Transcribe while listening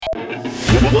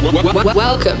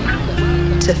Welcome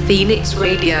to Phoenix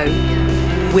Radio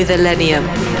with Illenium.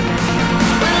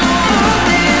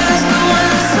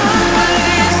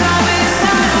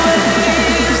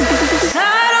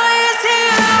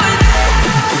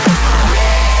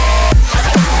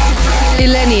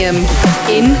 Illenium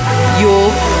in your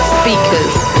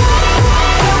speakers.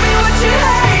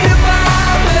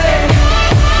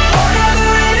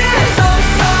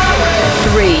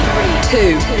 3,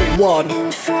 2, 1.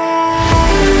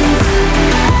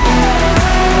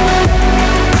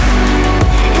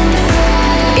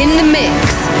 In the mix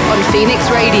on Phoenix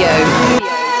Radio.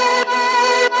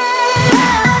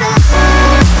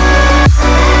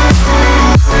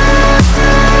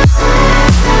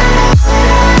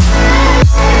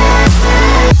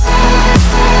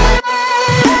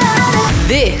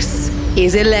 This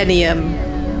is Illenium.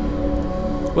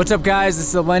 What's up, guys? This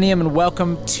is Illenium, and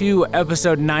welcome to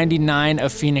episode 99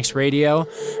 of Phoenix Radio.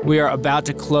 We are about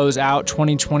to close out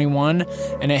 2021,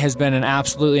 and it has been an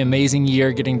absolutely amazing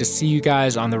year getting to see you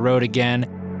guys on the road again,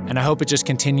 and I hope it just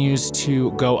continues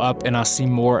to go up, and I'll see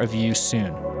more of you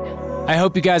soon. I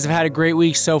hope you guys have had a great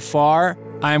week so far.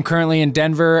 I am currently in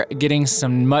Denver getting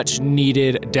some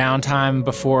much-needed downtime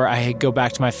before I go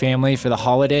back to my family for the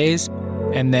holidays,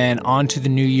 and then on to the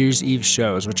New Year's Eve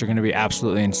shows, which are going to be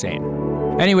absolutely insane.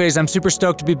 Anyways, I'm super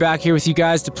stoked to be back here with you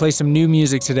guys to play some new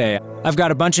music today. I've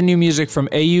got a bunch of new music from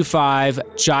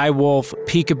AU5, Jai Wolf,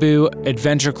 Peekaboo,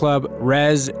 Adventure Club,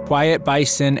 Rezz, Quiet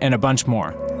Bison, and a bunch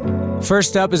more.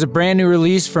 First up is a brand new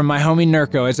release from my homie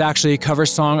Nurko. It's actually a cover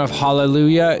song of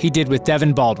Hallelujah he did with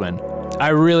Devin Baldwin. I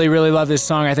really love this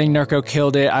song. I think Nurko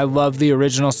killed it. I love the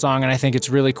original song, and I think it's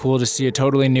really cool to see a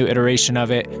totally new iteration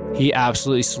of it. He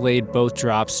absolutely slayed both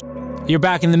drops. You're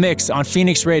back in the mix on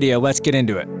Phoenix Radio. Let's get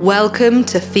into it. Welcome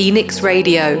to Phoenix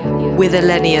Radio with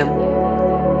Illenium.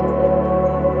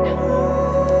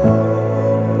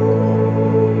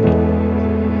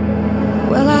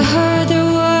 Well, I heard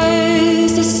there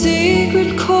was a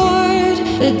secret chord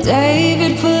that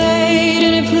David played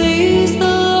and it pleased the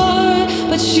Lord,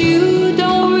 but you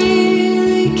don't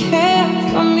really care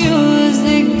for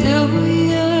music, do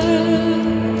you?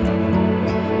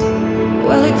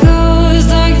 Well, it goes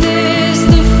like this.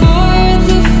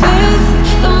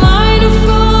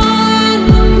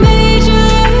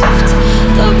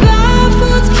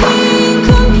 King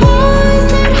composed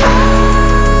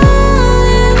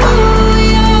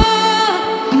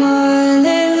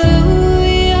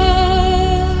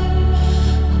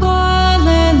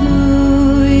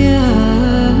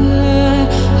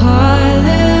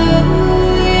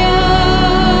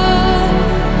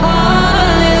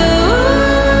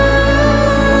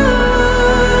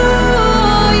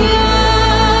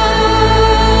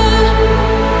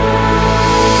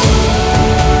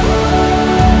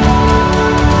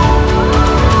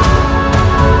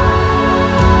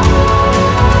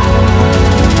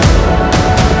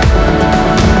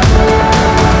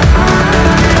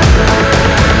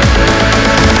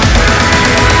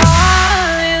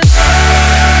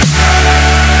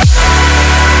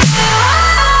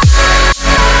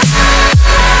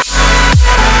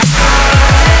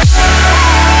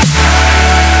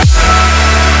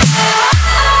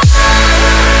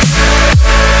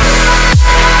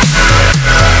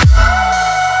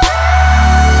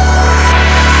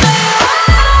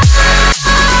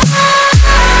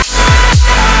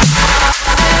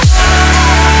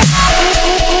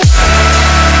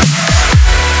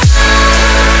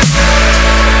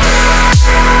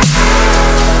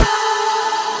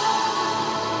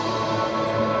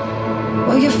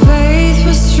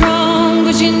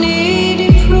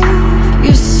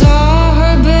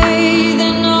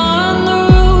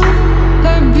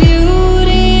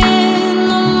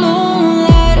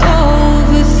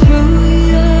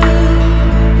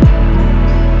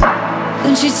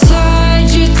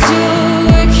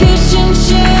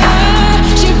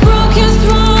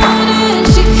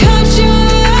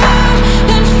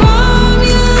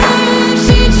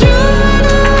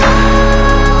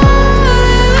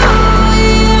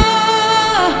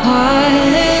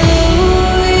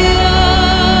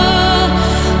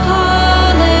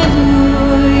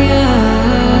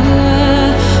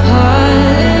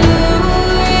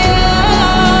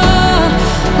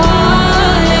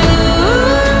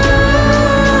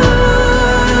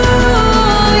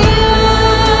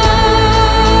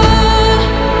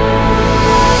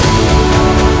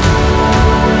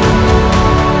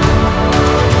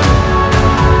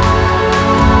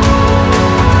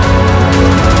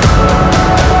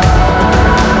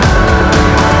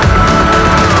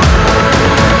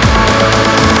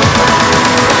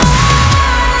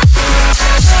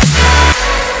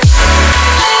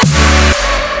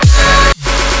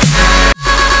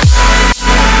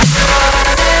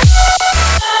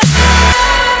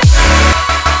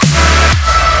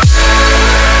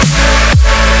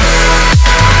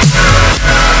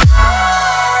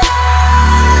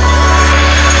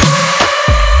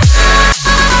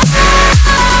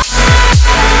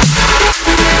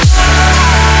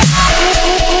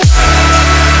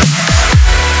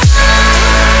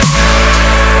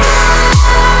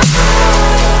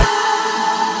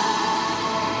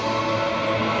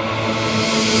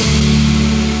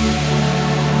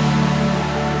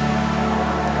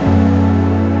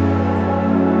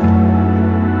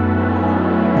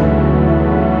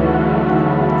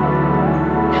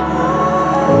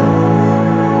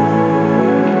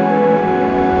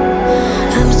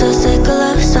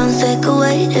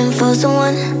know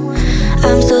someone.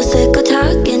 I'm so sick of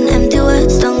talking empty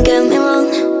words, don't get me wrong.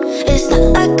 It's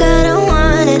not like I don't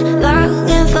want it,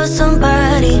 longing for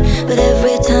somebody, but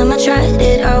every time I tried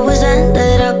it, I always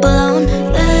ended up alone.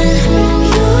 And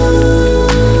you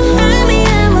remind me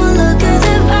and won't look at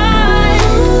the right.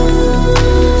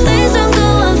 Please don't go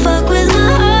and fuck with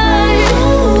my heart.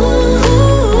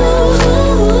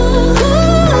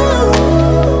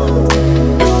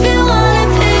 If you want a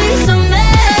piece of me,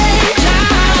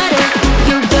 try it.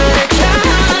 You gotta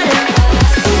try it.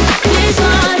 Please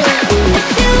want it. If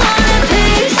you want a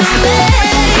piece of me,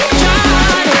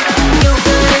 try it. You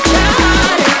gotta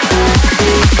try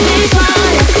it.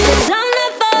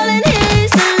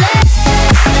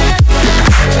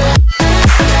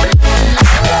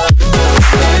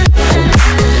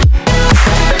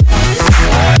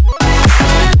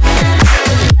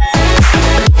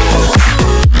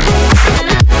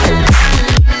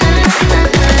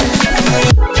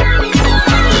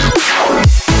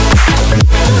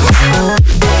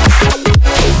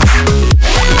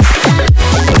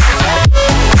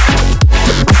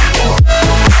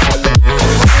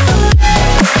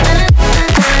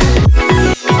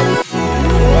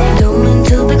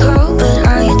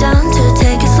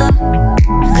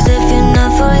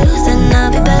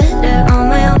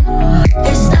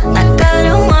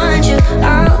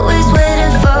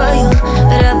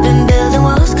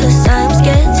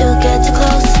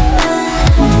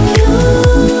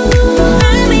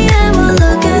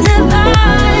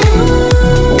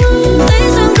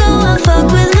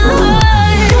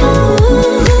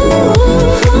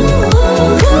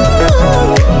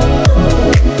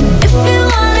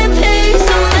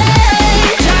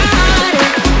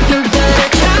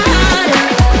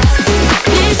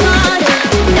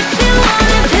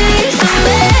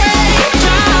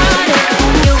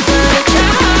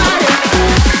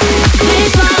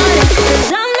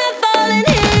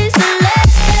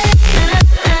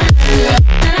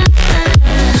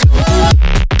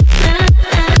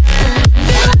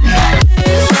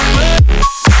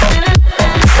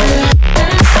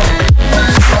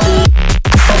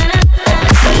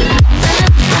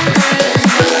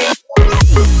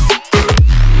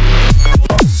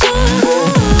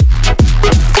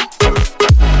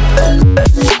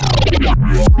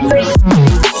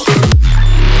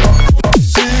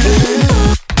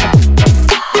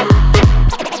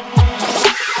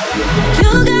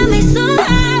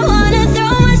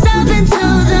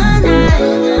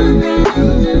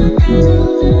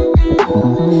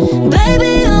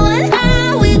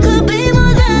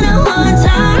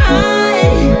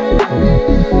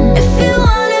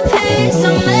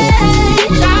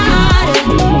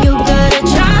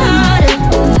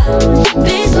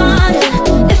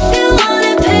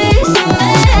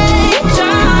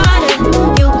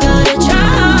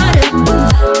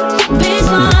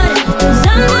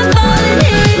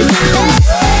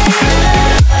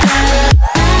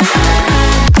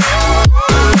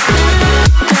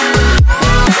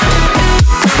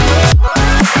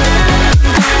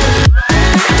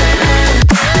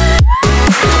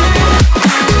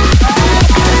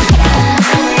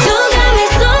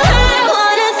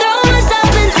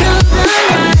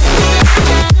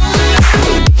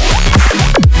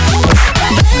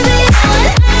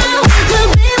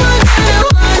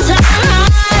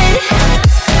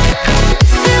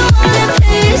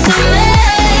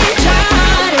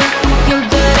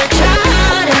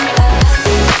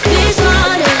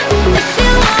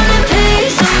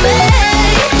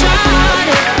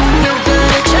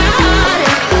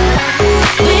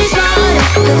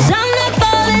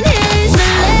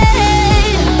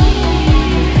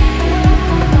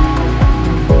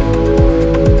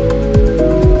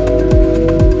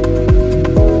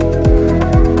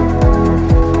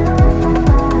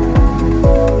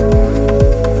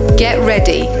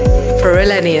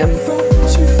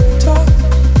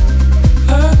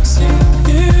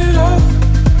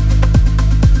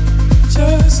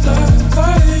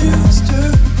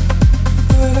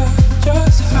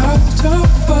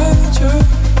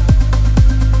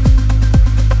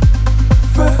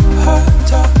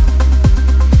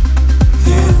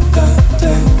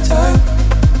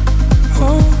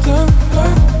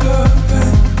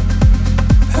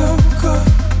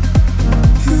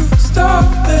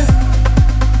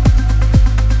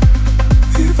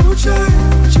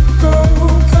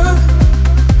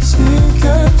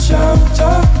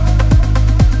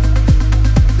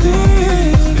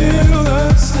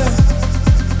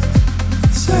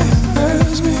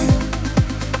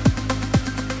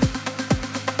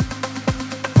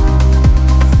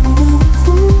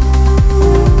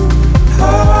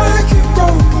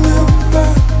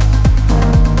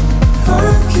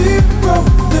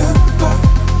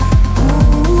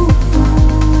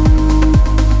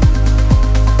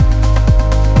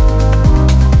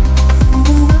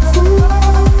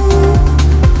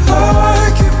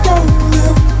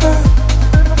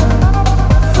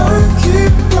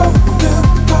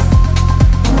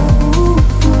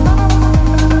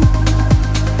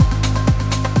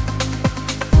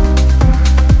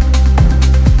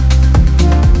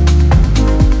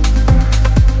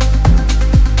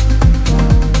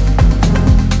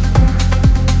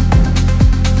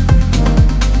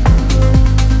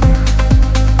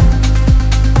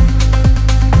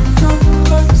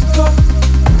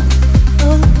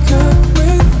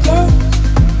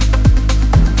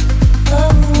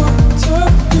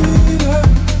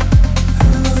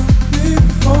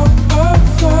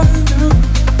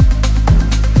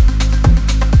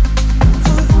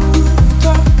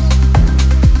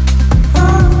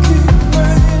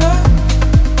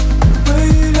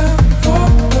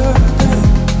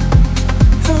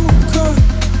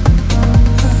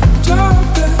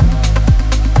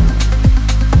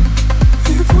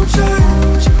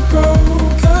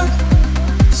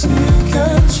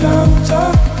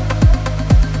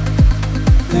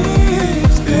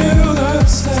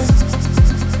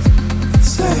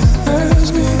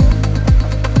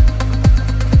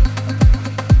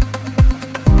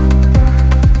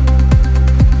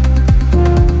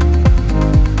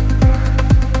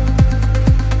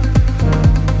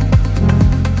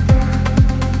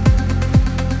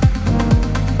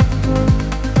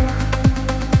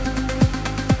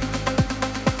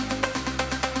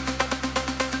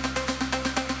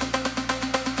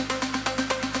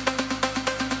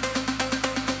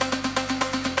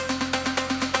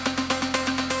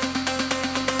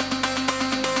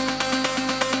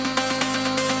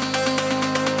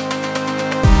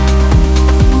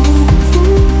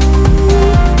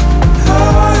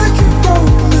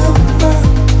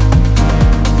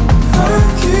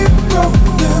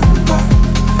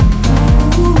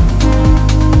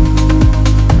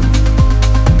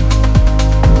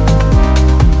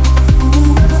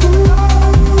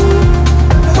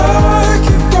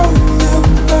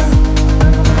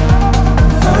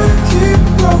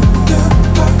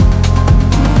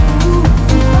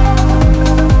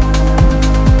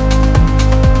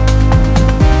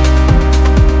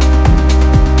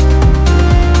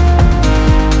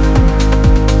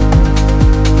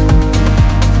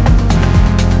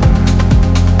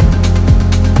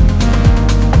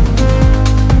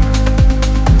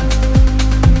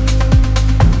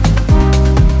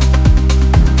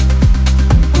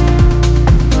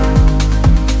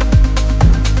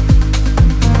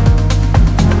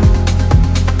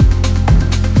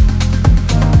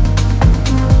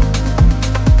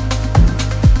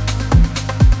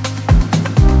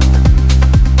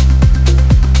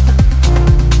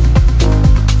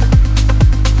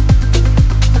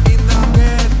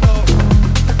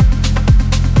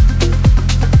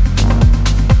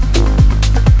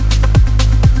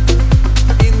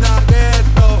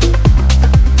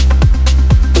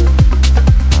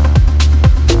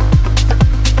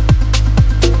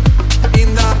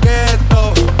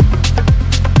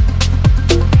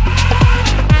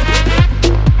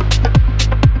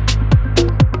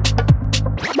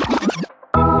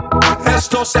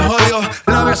 esto se jodió.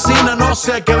 La vecina no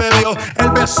sé qué bebió, el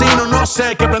vecino no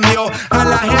sé qué prendió, a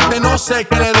la gente no sé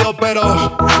qué le dio, pero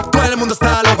todo el mundo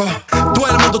está loco, todo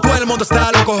el mundo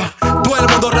está loco, todo el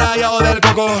mundo rayado del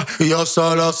coco. Y yo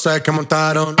solo sé que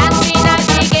montaron.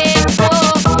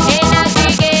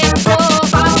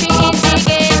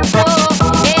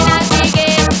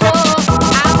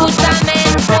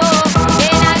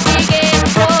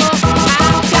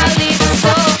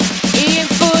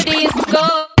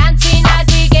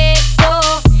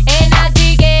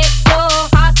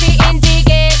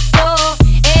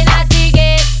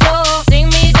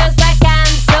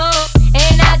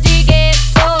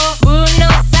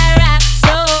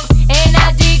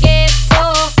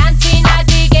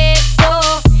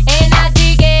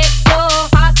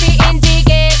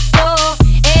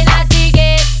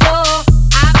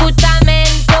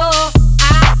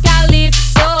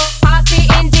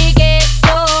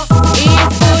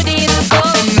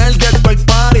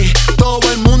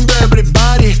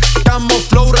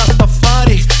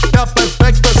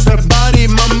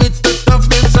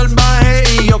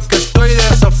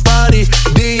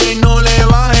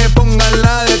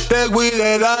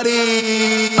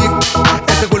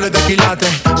 Ese culo es de quilate,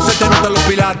 se te notan los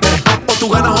pilates. O tú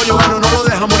ganas o yo gano, no lo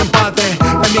dejamos en empate.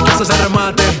 En mi casa se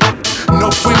remate.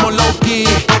 No fuimos low key,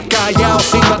 callados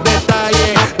sin dar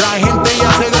detalles. La gente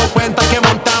ya se dio cuenta que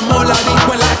montamos la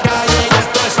disco en la calle. Y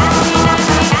esto es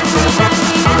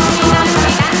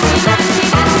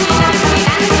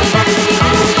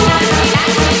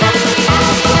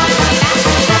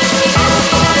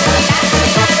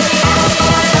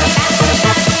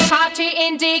Party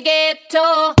in the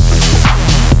ghetto.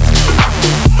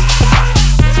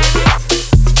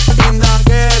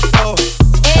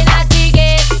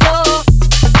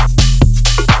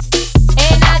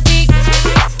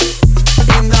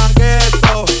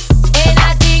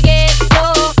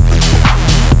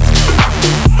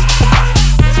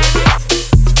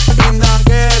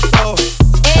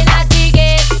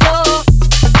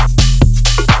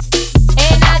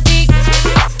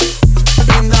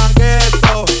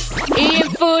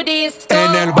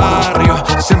 en el barrio,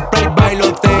 siempre hay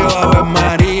bailoteo, Ave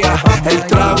María. El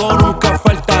trago nunca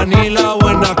falta ni la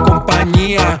buena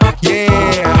compañía.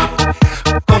 Yeah,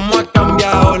 cómo ha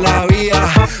cambiado la vida.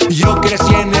 Yo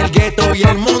crecí en el gueto y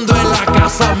el mundo en la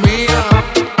casa mía.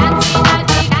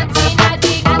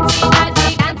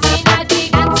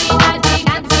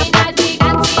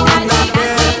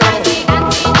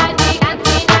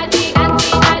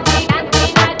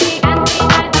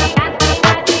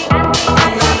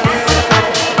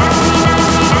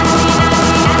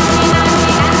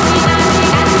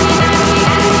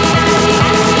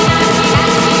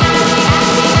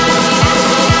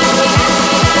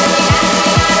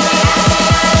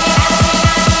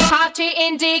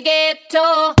 In the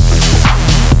ghetto.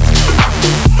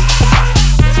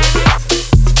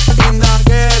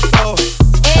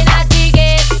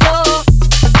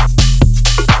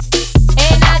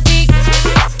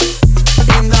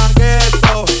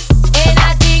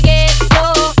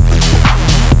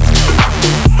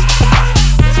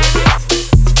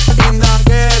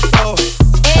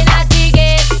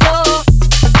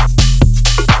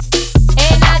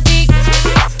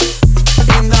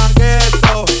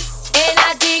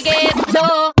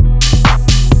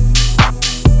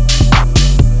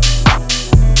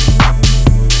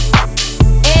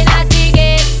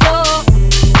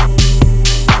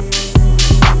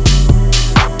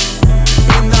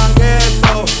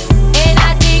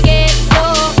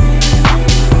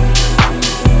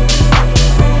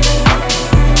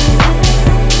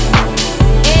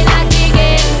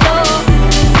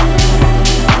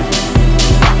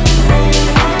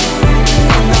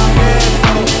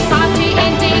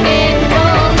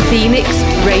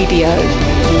 Radio.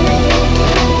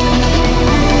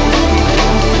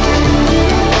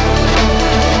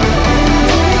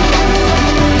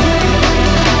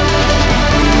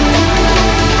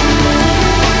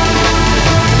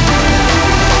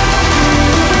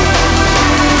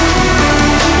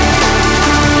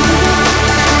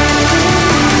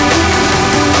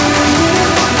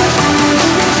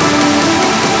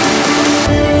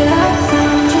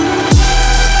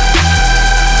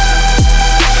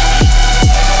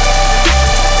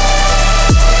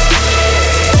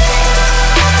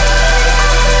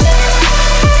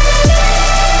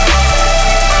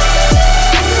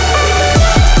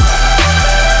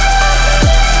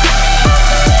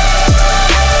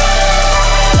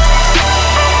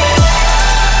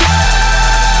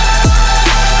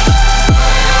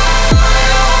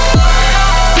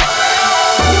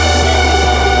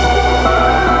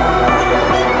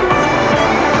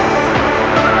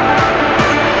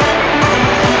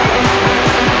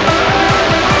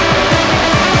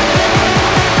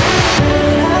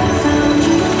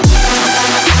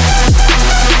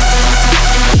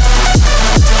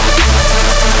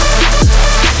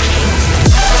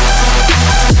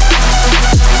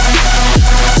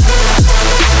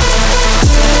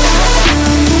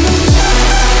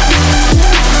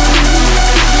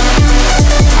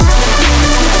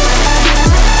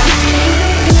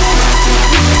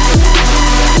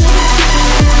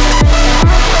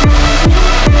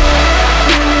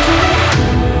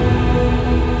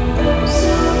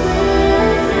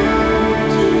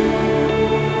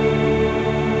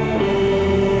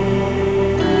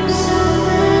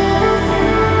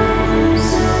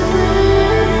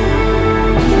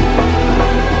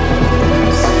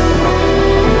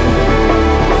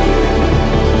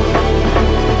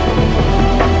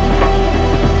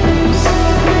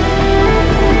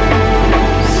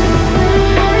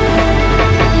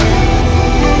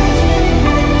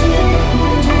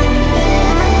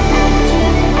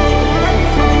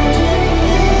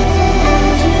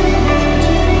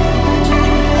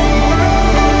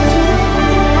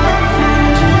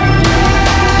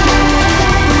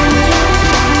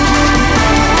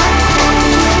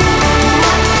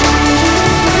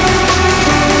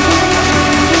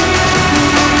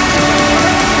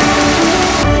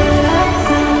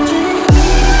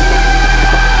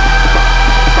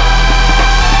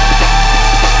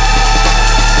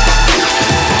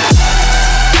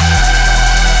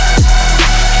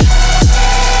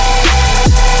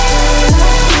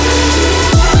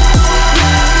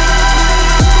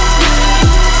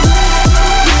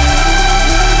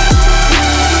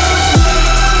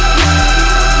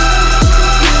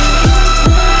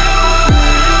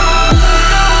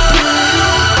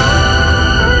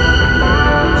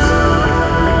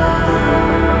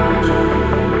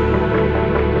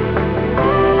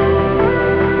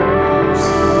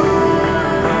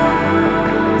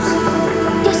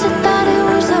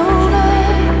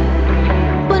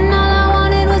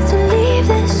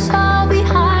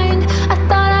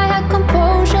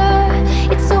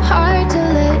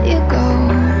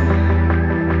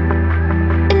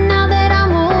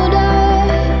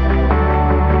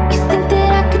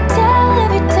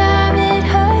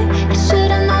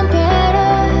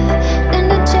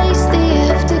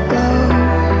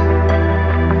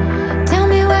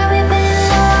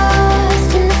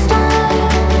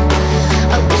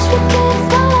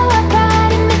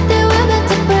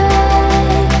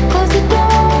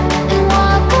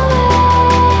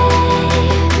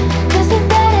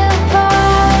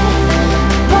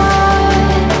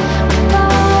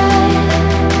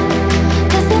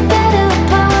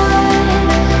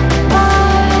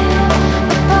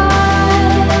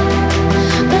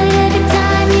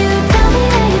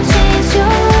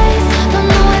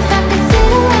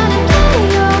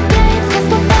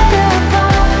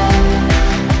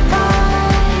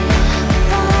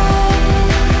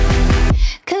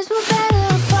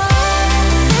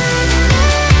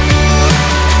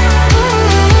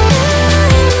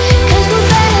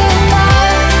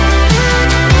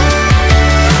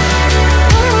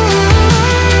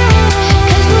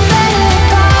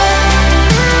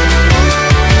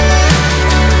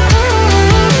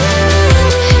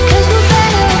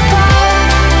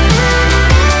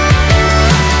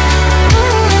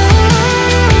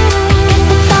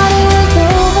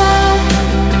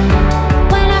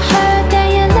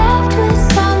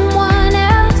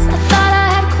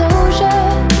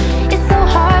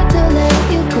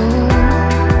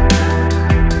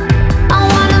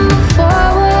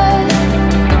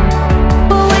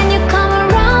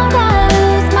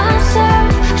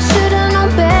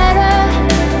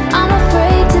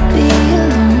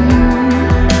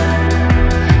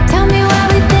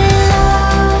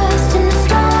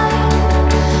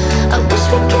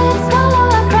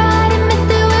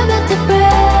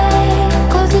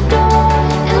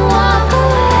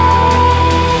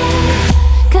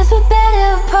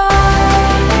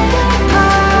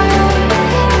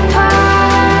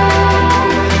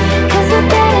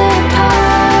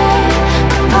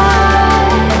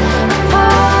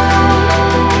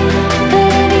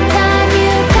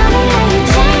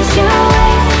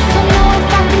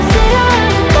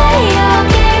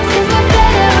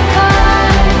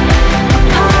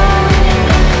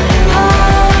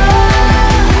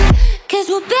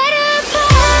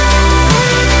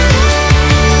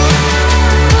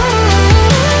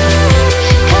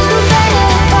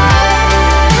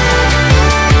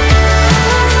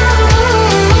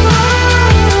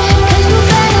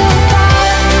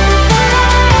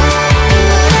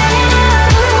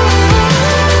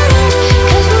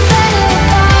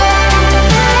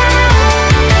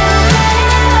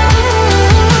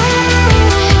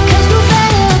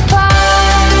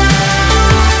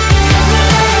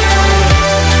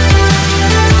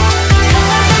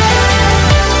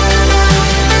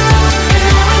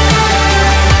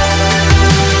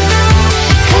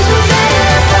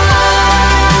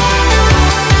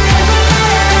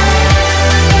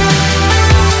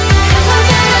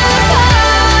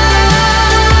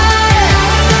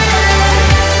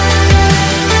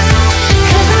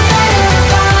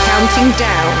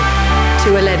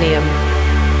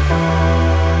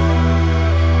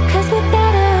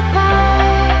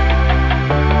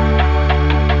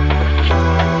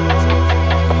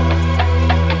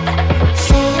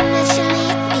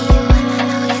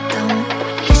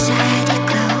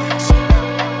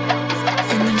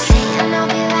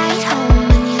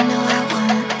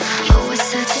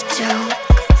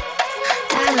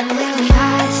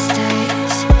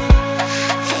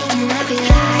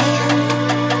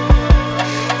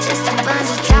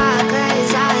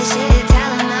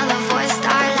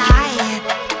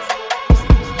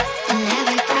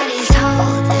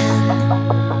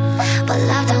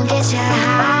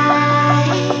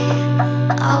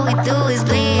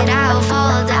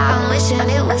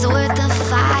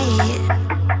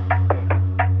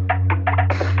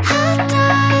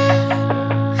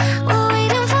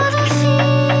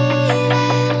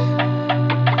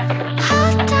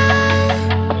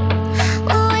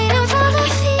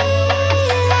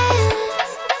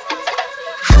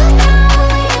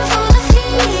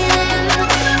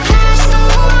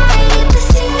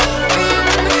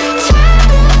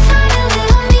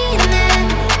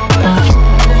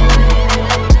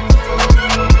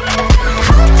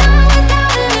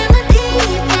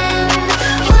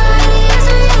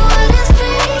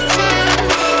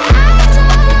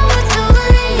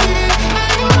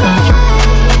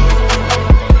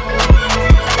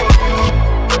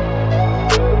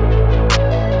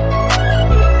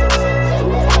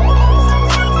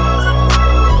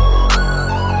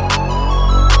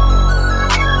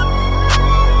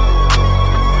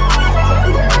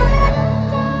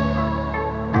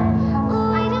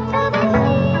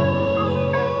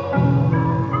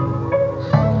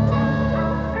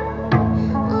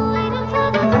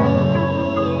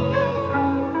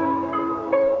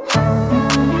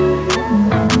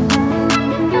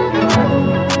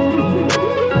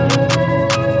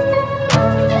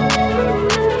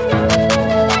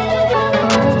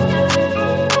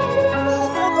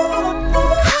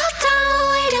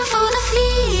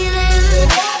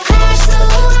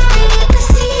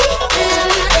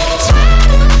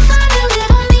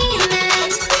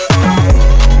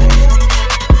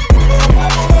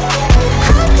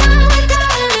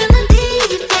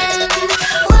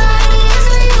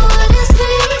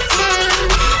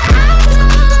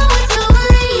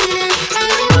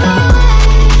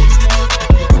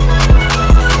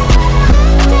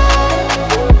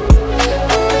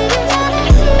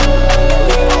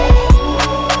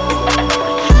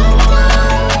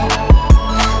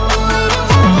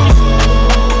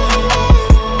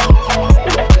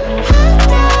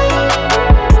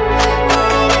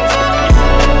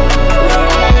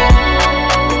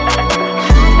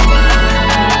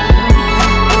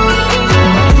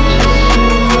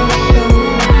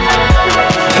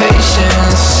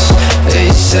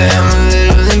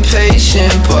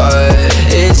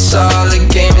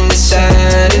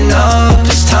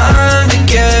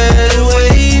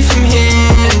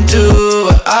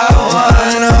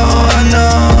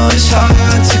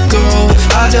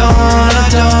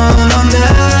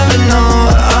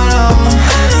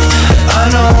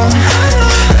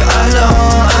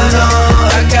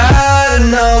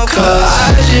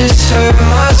 just heard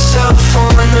myself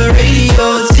on the radio.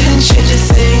 Didn't change a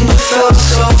thing, but felt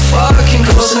so fucking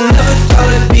close. I never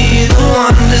thought I'd be the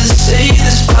one to say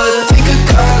this, but I think I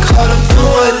got caught up in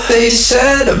what they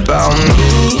said about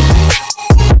me.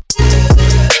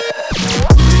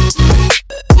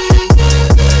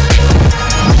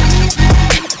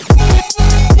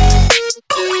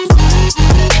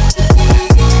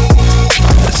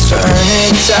 Turn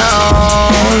it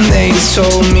down, they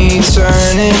told me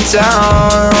turn it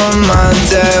down. My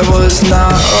dad was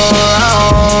not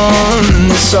around,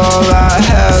 it's all I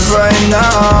have right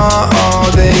now.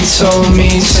 Oh, they told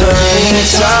me turn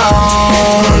it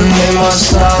down, they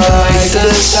must not like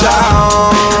the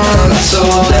sound. I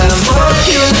told them fuck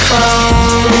your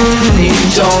crown, you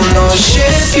don't know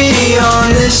shit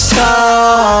beyond this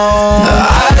town.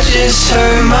 I just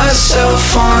heard myself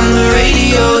on the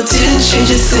radio, didn't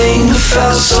change a thing, but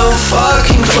felt so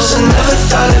fucking close. I never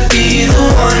thought I'd be the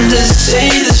one to say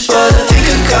this, but I think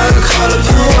I got caught up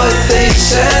in what they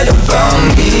said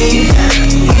about me.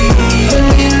 I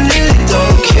really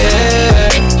don't care,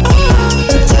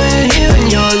 when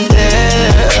you're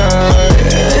there,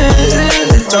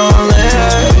 really don't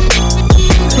care.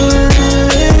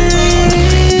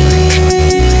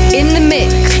 In the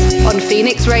mix on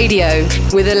Phoenix Radio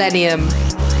with Illenium.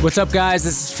 What's up, guys?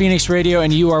 This is Phoenix Radio,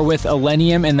 and you are with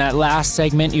Illenium. In that last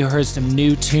segment, you heard some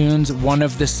new tunes. One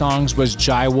of the songs was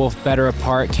Jai Wolf, Better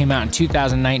Apart. Came out in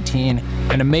 2019.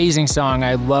 An amazing song.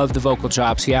 I love the vocal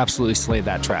chops. He absolutely slayed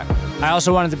that track. I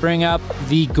also wanted to bring up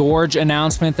the Gorge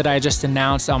announcement that I just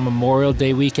announced on Memorial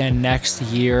Day weekend next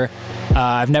year.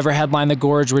 I've never headlined the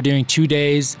Gorge. We're doing 2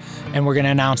 days, and we're going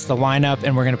to announce the lineup,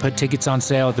 and we're going to put tickets on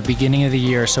sale at the beginning of the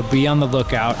year, so be on the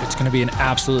lookout. It's going to be an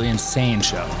absolutely insane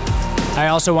show. I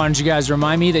also wanted you guys to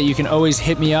remind me that you can always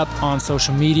hit me up on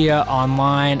social media,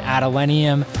 online, at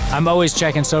Illenium. I'm always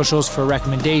checking socials for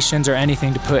recommendations or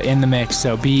anything to put in the mix,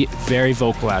 so be very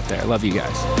vocal out there. Love you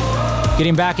guys.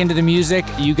 Getting back into the music,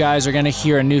 you guys are going to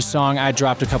hear a new song I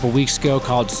dropped a couple weeks ago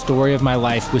called Story of My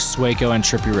Life with Swaco and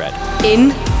Trippie Redd.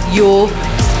 In your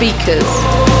speakers.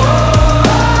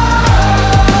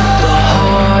 The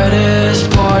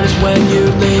hardest part is when you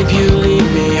leave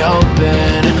me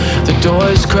open. The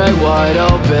door's cracked wide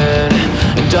open,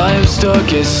 and I am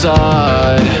stuck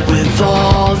inside. With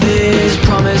all these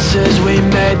promises we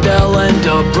made, they'll end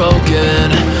up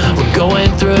broken. We're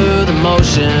going through the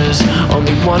motions,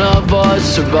 only one of us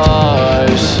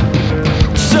survives.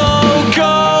 So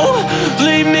go,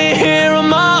 leave me here on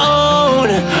my own,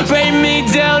 break me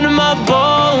down to my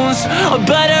bones. I'm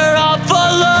better off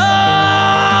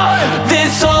alone.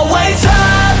 This always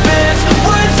happens,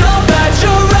 words about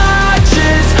your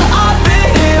actions. I've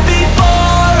been here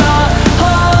before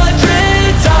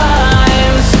 100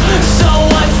 times. So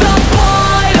what's the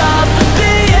point of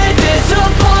being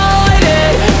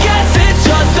disappointed? Guess it's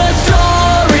just a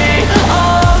story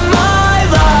of my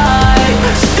life.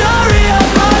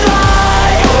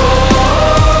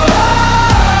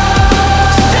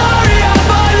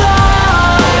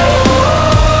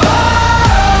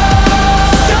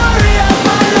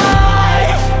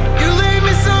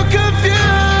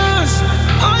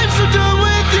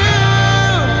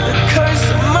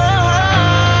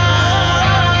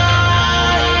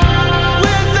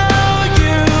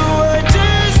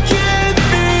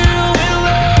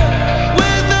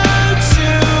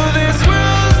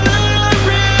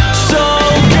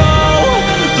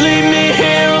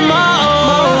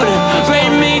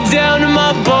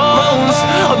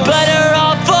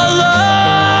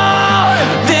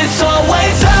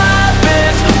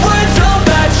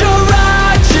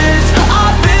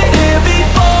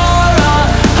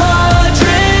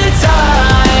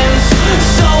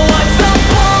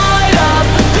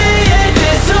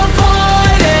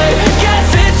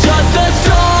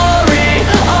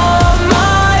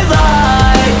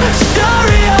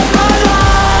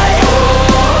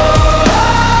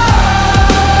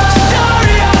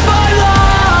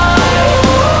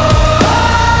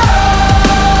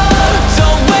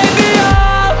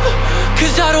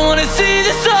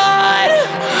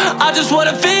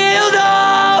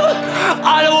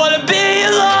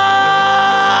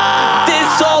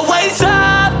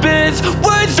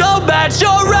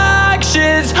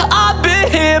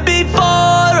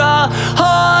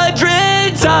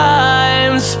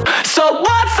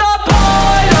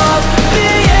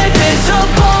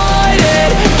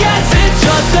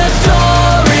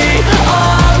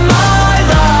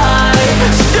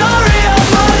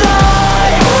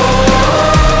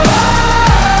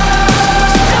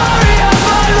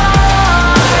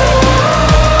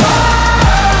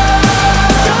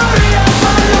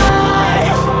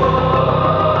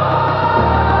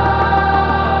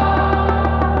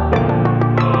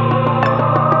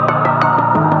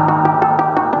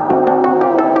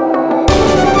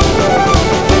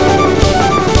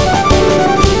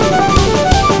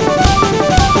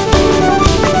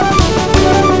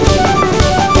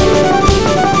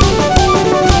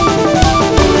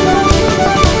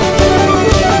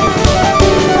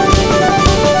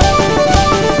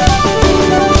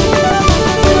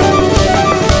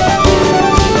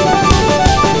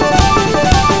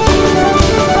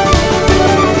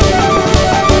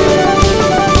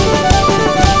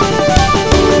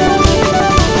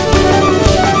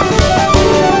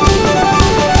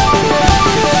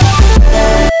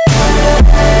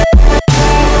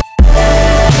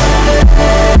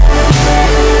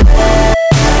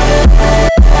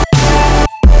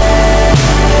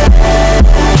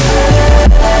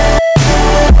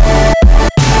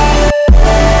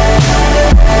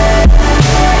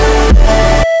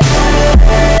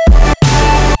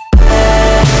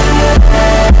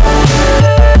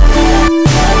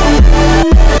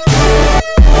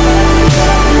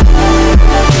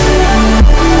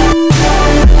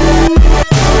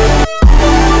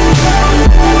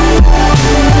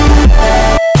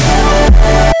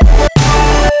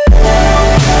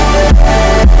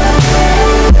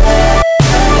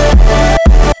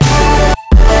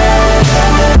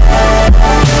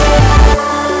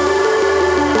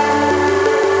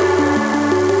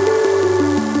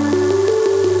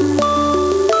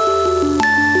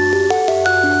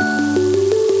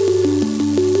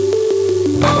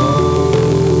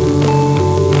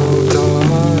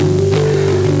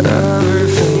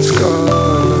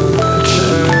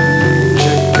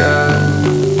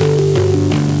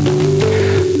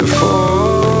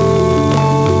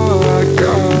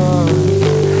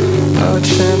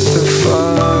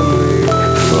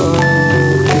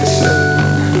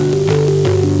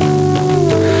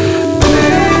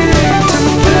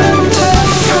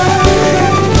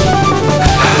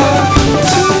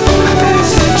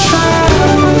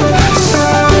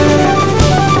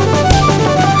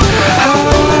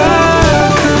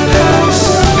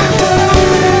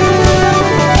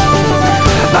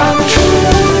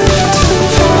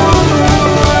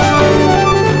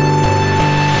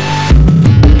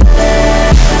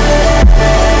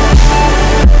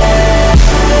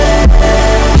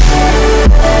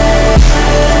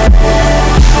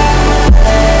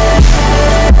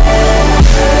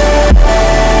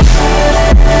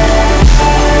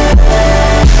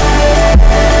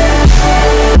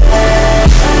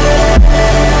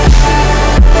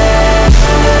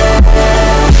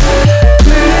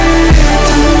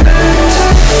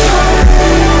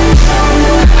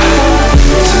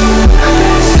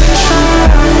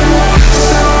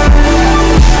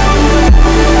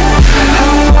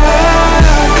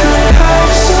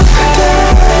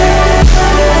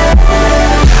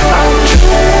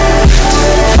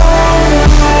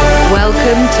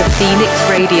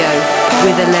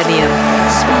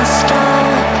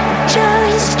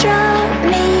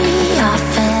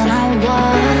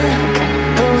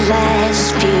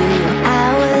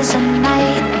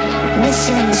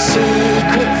 and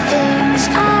secret things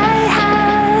I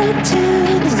had to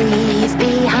leave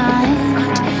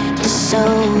behind. The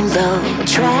solo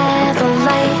travel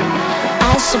light,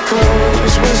 I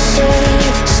suppose we'll say,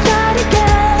 start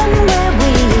again where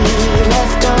we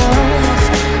left off.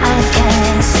 I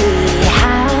can't see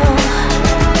how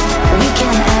we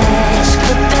can ask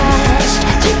the past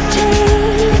to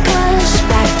take us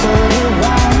back, but it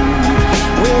won't.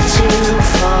 We're too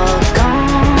far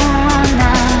gone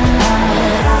now.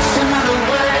 Some other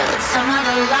world, some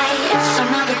other life,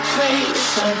 some other place,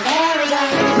 some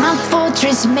paradise. My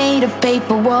fortress made of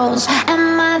paper walls, and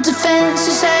my defense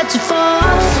is had to fall.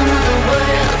 Some other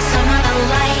world, some other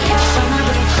life, some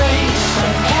other place,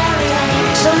 some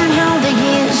paradise. Somehow the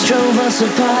years drove us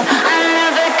apart. I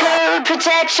never could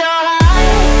protect your heart.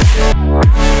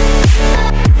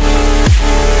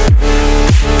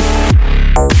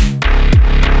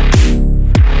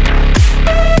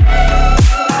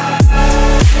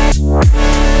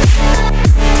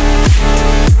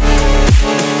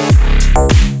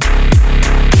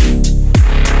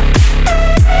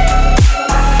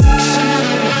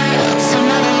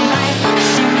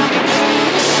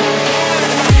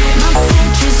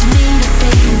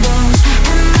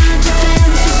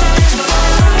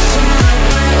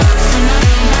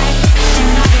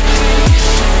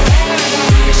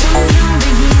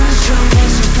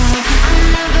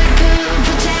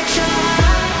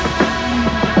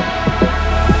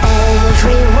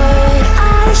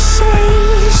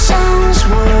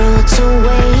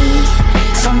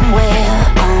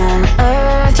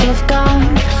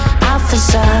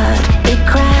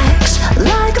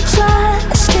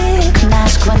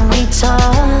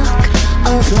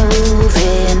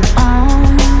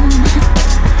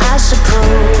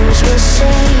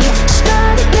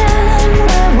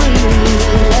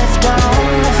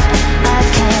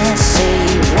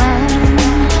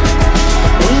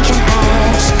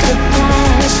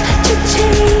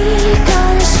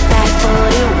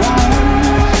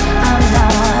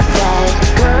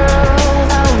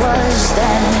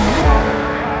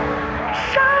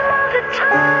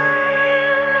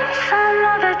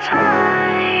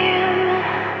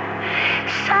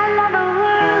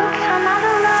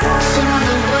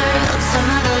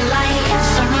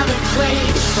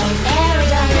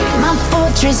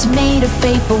 Made of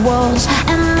paper walls,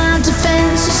 and my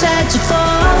defenses had to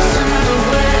fall. Some other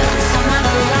world, some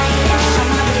other life,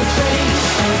 some other place,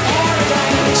 some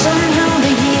paradise. Somehow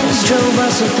the years drove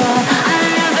us apart. I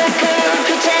never could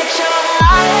protect your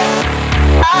heart.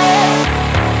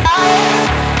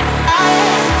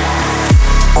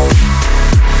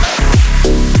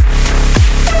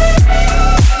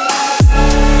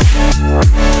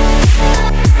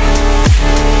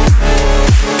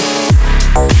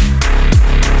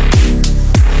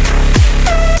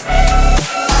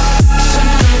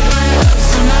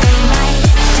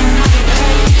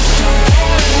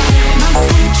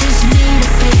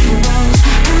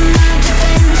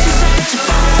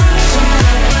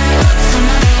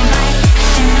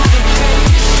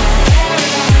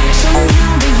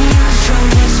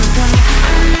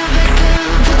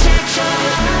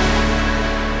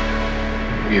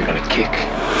 You're gonna kick.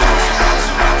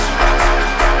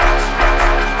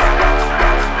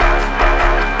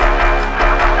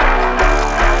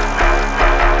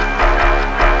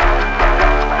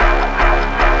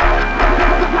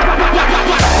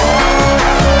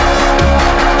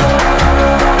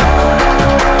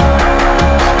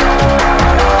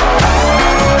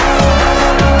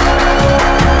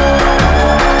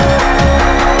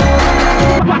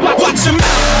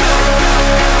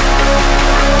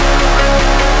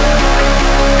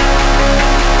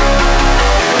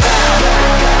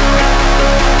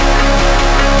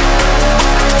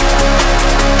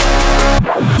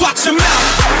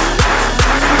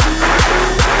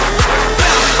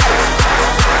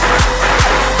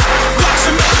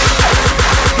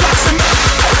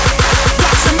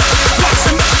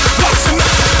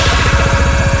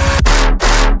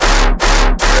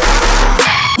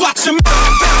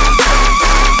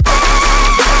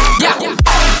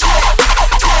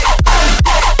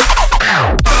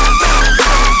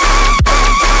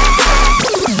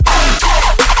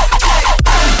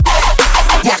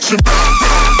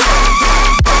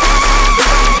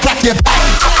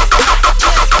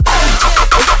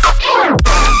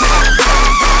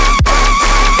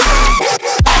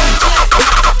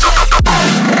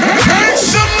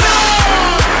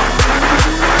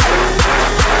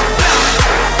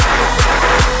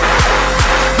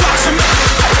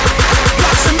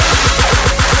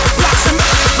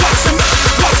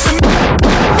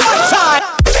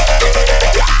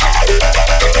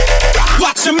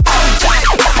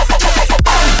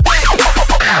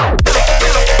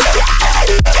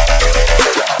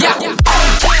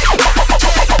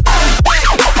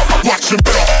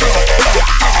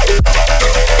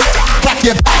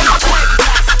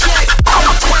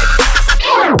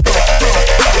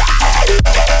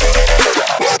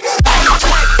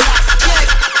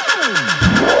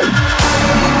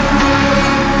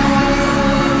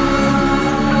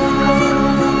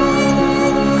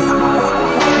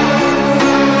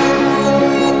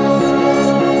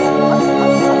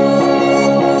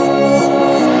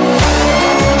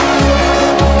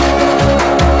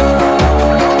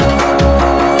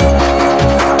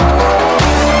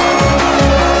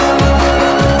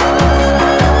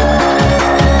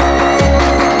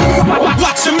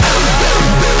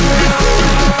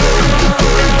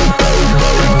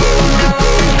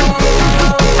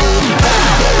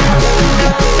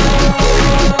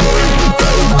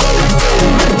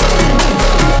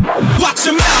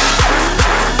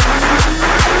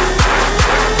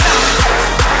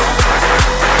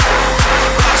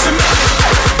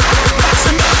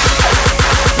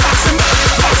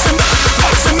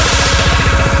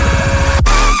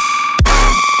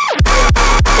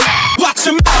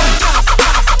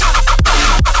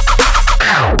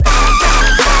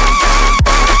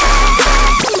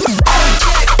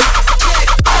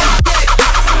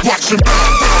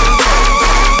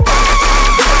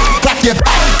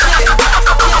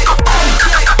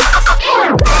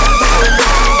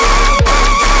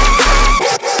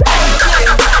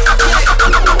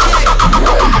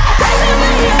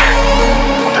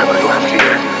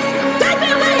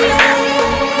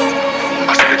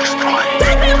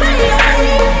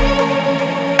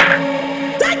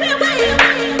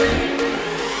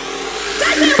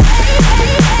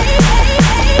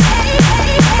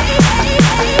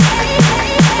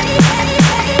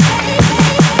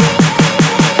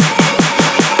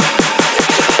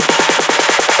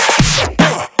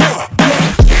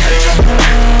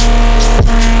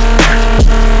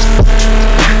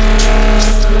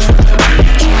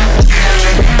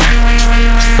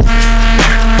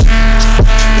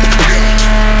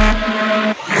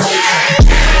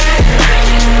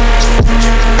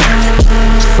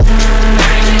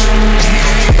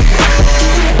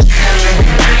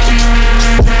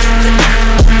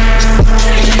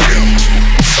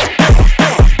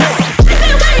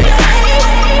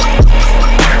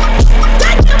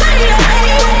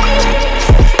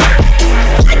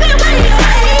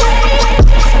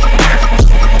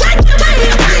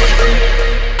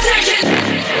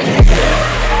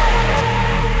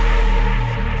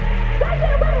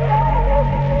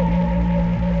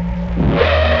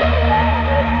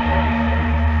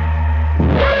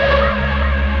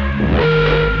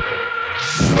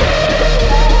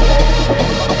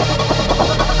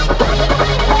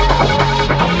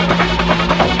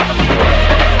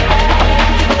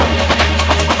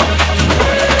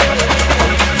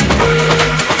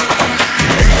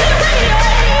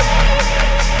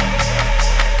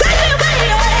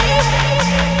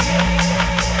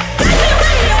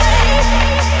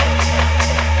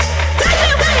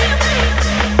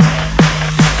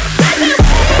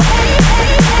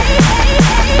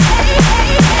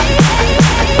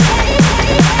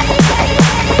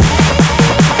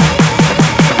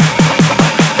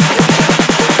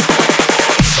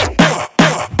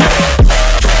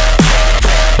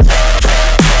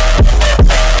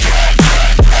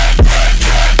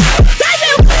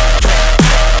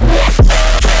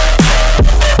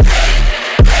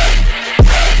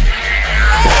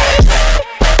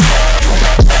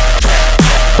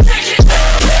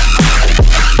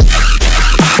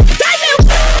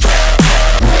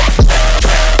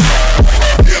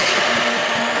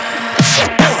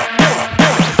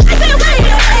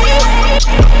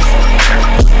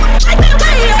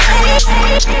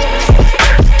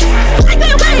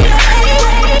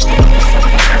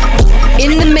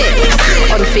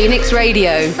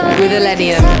 Radio with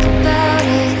Illenium.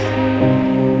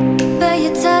 But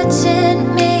you're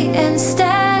touching me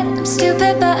instead. I'm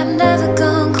stupid, but I'm never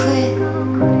gonna quit.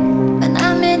 When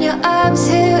I'm in your arms,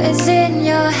 who is in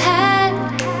your head?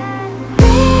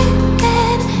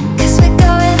 Breathing, 'cause we're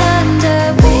going under.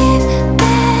 We've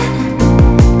been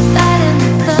fighting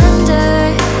the thunder.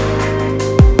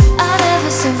 I'll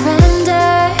never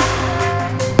surrender.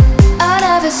 I'll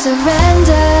never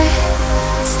surrender.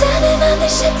 Standing on the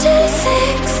ship till it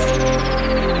sinks.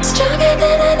 Stronger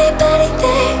than anybody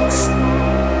thinks.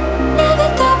 Never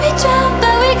thought we'd drown,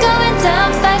 but we're going down.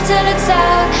 Fight till it's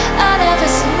out. I'll never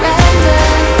surrender.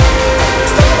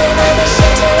 Standing on the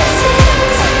ship till it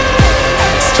sinks.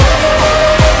 Stronger than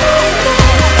anybody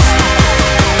thinks.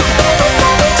 Never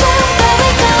thought we'd drown, but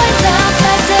we're going down.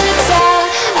 Fight till it's out.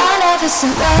 I'll never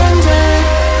surrender.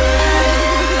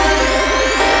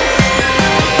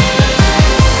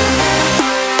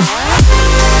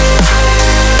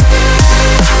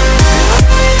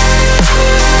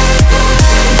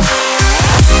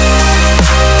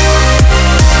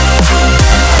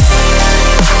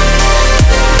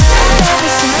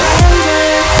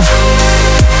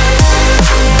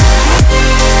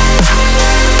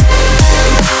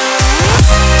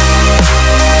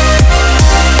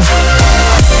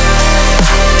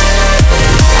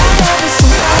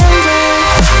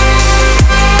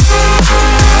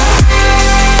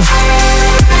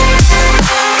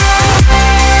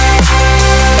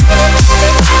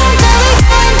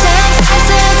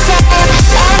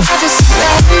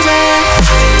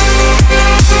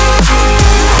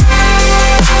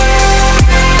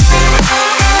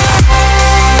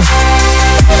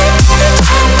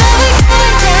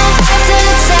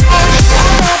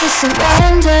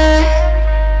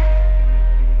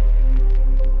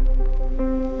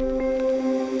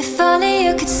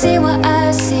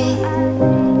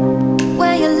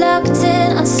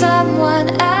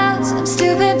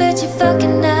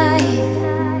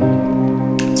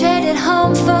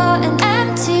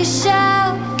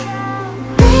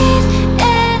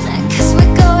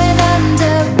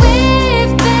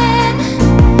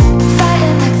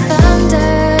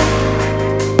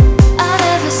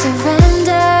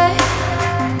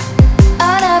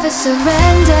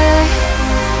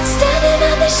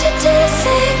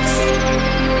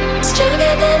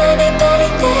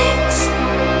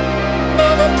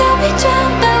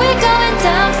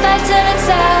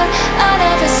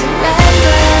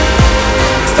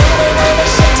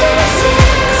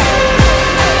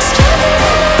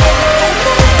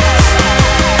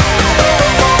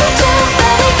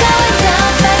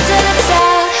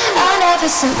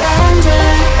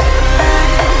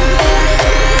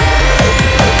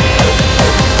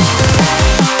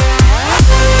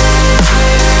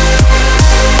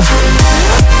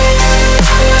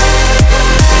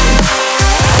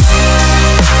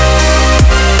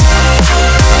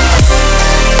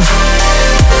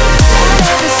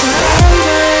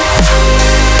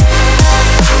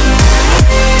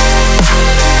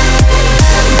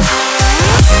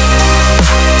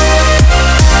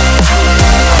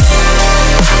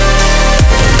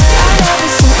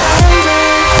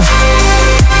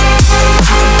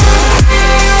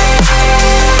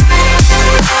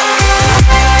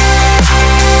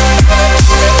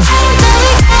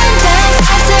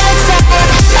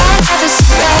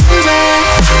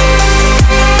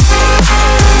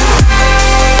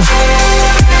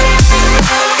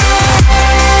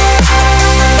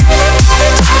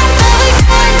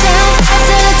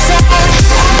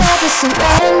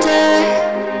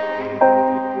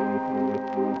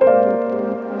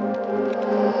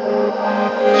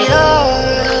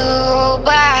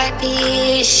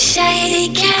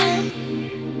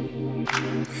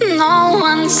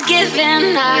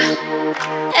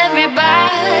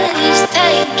 Everybody's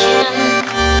taking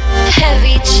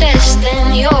heavy chest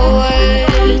and your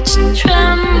words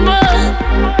tremble.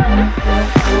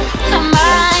 A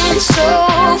mind so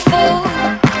full,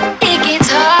 it gets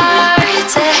hard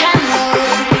to handle.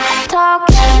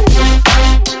 Talking.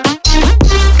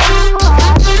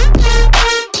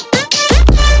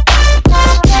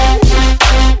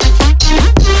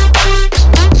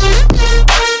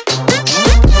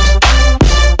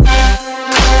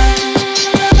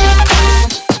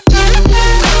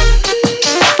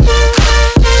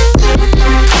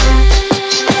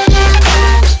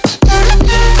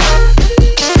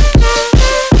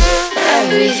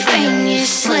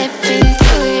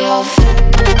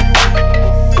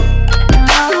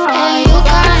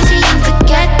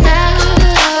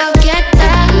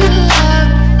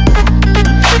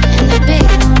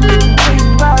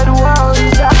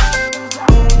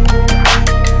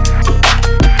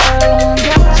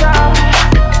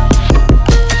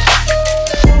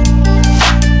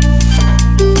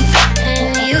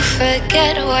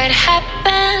 forget what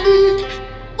happened.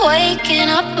 Waking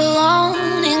up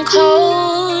alone in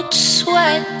cold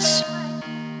sweats.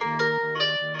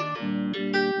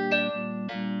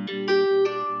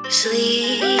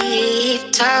 Sleep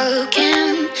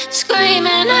talking,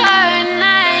 screaming at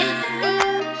night.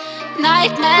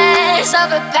 Nightmares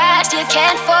of a past you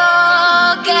can't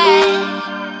forget.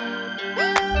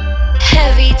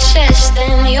 Heavy chest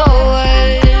and your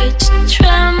words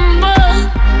tremble.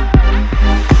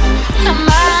 Your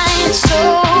mind so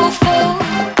full,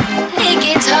 it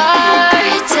gets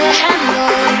hard to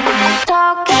handle.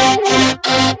 Talking.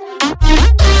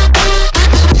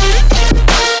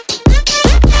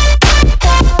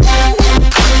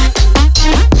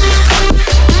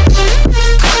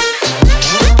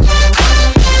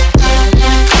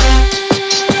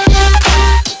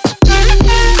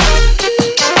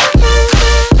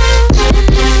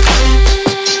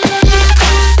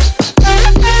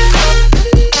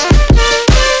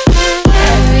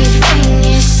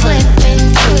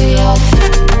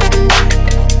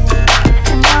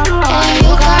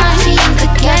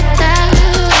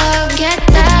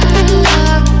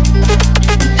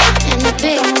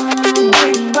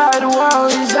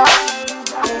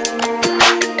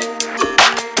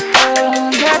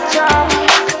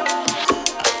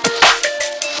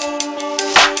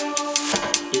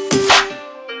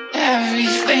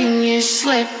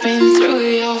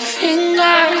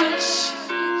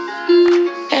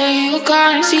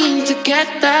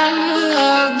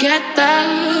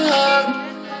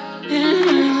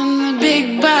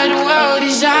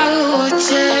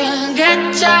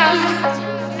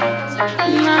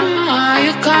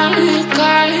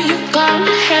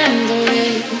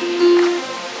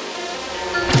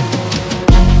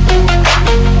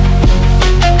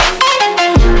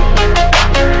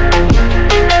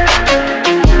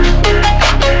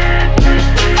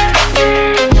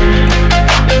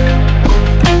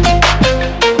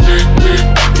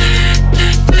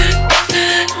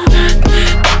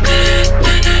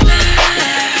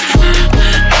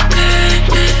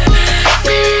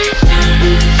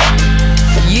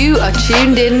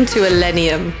 Tuned in to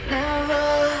Illenium.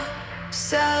 Never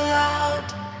sell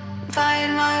out,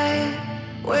 find my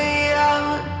way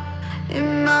out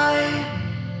in my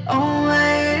own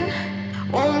lane.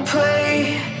 Won't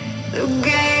play the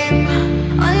game.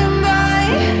 I am by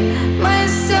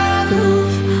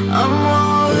myself. I'm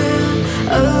all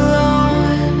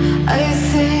alone. I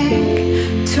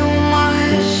think too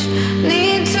much.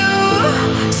 Need to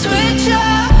switch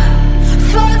up.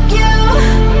 Fuck you,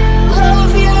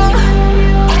 love you.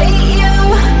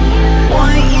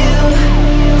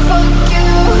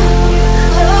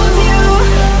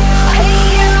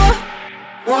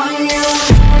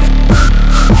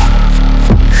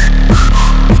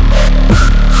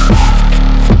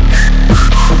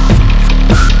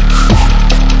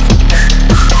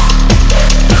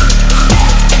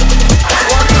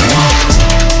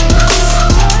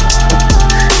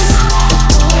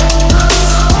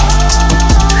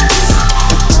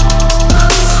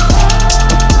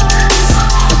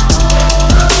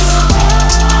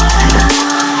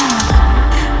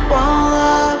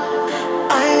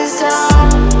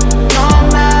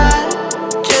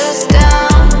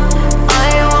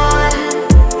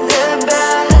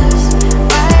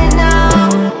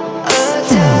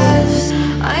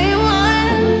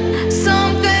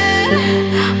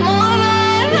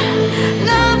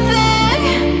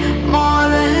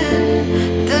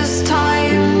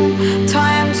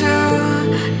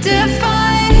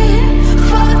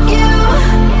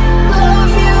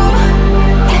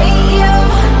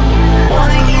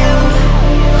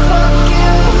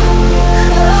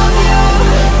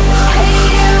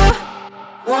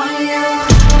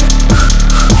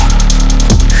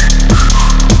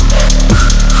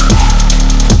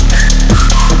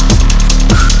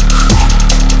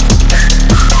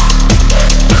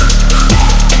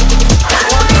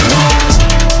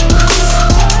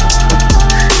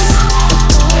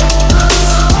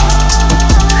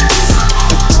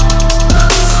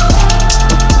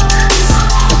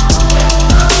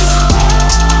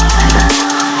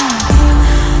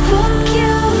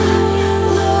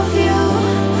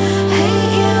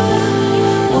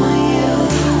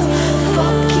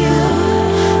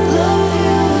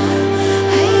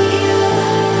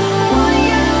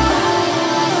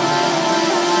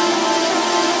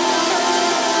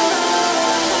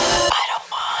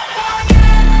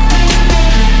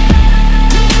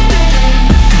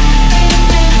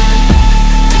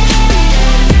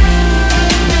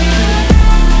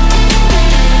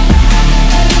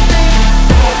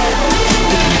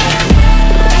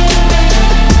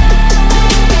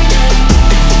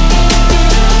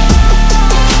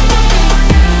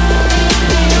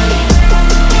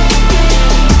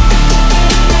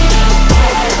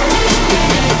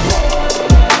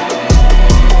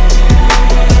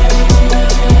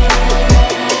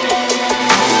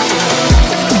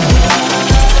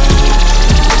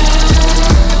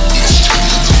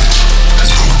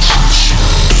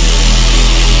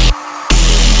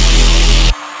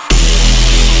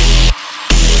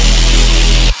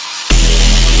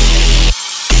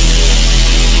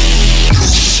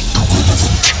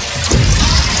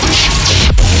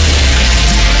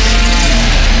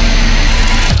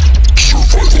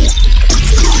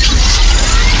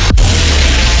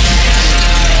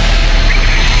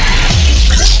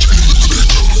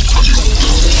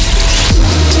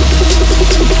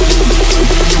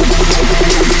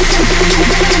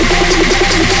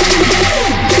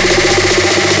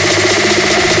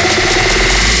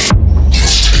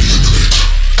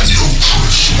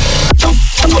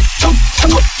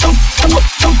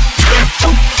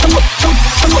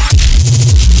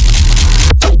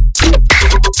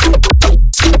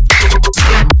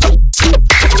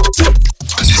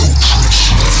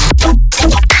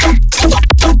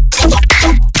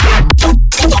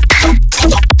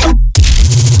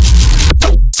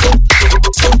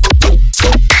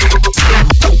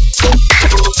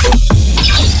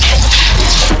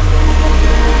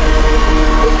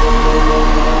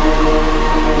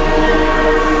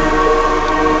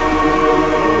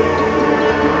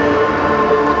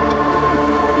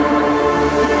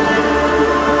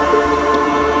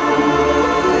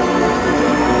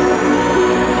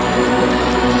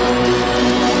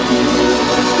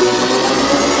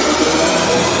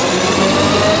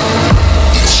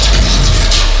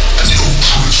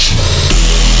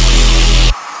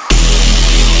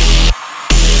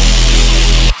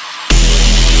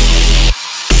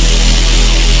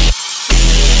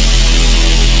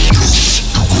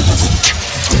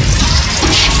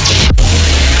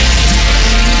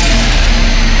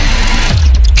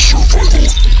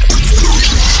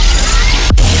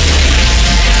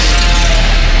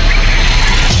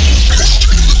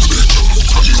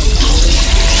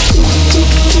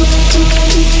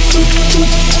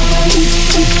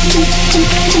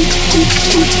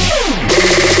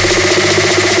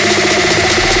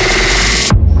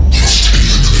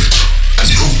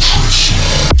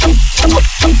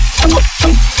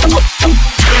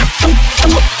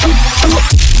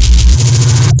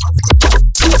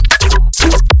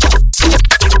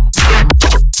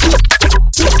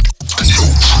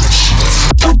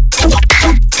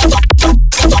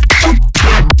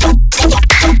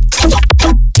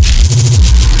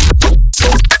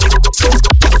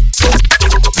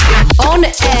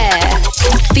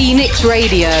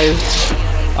 Phoenix Radio.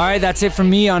 All right, that's it from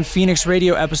me on Phoenix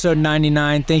Radio episode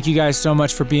 99. Thank you guys so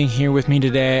much for being here with me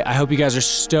today. I hope you guys are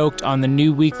stoked on the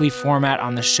new weekly format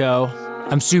on the show.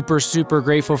 I'm super, super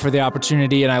grateful for the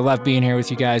opportunity, and I love being here with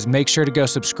you guys. Make sure to go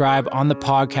subscribe on the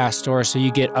podcast store so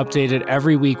you get updated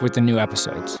every week with the new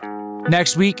episodes.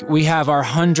 Next week, we have our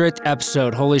 100th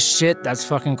episode. Holy shit, that's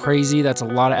fucking crazy. That's a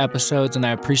lot of episodes, and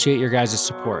I appreciate your guys'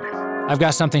 support. I've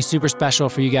got something super special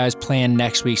for you guys planned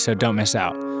next week, so don't miss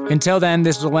out. Until then,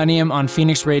 this is Illenium on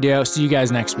Phoenix Radio. See you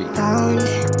guys next week. Found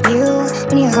you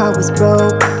when your heart was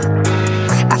broke.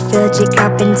 I filled your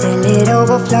cup until it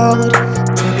overflowed.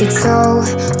 Took it so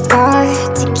far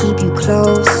to keep you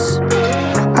close.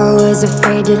 I was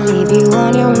afraid to leave you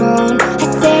on your own.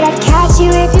 I said I'd catch you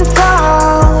if you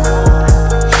fall,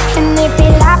 and if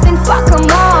they laugh, then fuck them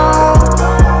all.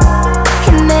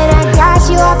 And then I got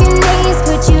you off your knees,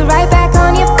 put you right back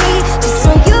on your feet, just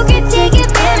so you could take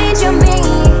advantage of me.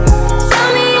 Tell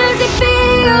me how's it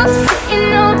feel,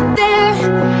 sitting up there,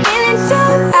 feeling so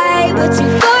high, but too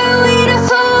far away to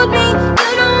hold me.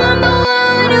 You know I'm the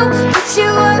one who put you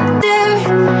up there,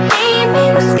 name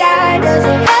in the sky. Does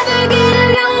it ever get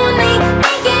lonely,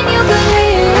 thinking you could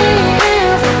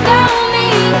live without me,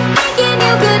 thinking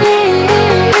you could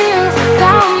live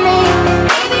without me?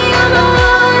 Maybe I'm the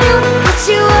one who put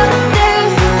you up there,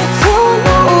 I don't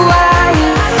know why,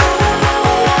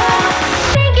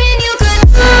 thinking you could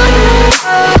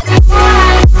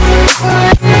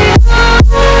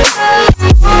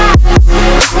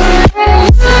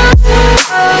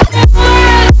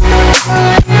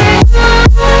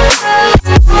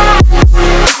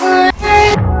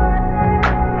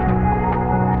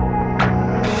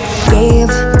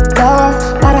gave love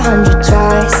about 100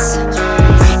 tries,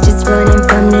 just running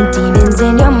from the demons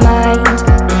in your mind.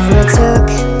 Then I took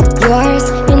yours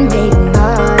and made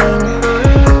mine.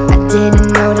 I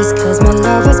didn't notice cause my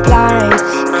love was blind.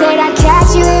 Said I'd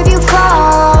catch you if you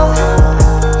fall,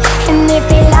 and if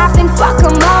they laugh, then fuck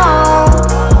them all.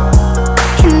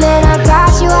 And then I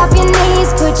got you off your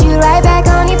knees, put you right back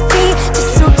on your feet,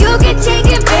 just so you could take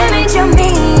advantage of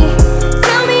me.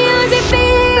 Tell me how's it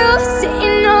feel,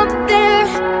 sitting up there,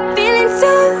 feeling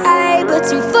so high, but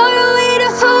too far away to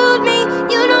hold me.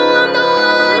 You know I'm the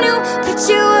one who put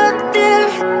you up there,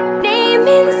 name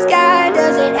in the sky.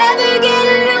 Does it ever get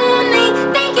lonely,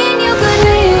 thinking you could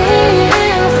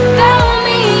live without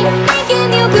me, thinking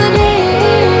you could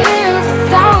live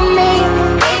without me?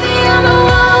 Maybe I'm the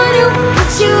one who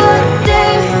put you up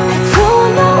there, I don't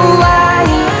know why.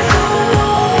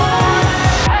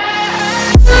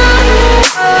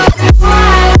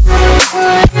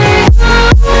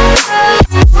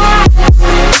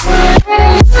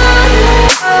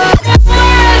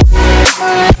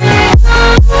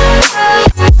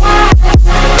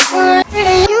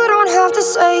 You don't have to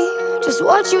say just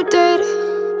what you did,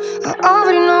 I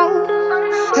already know.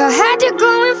 I had to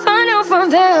go and find out from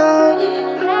them.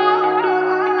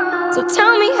 So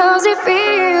tell me how's it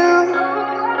feel,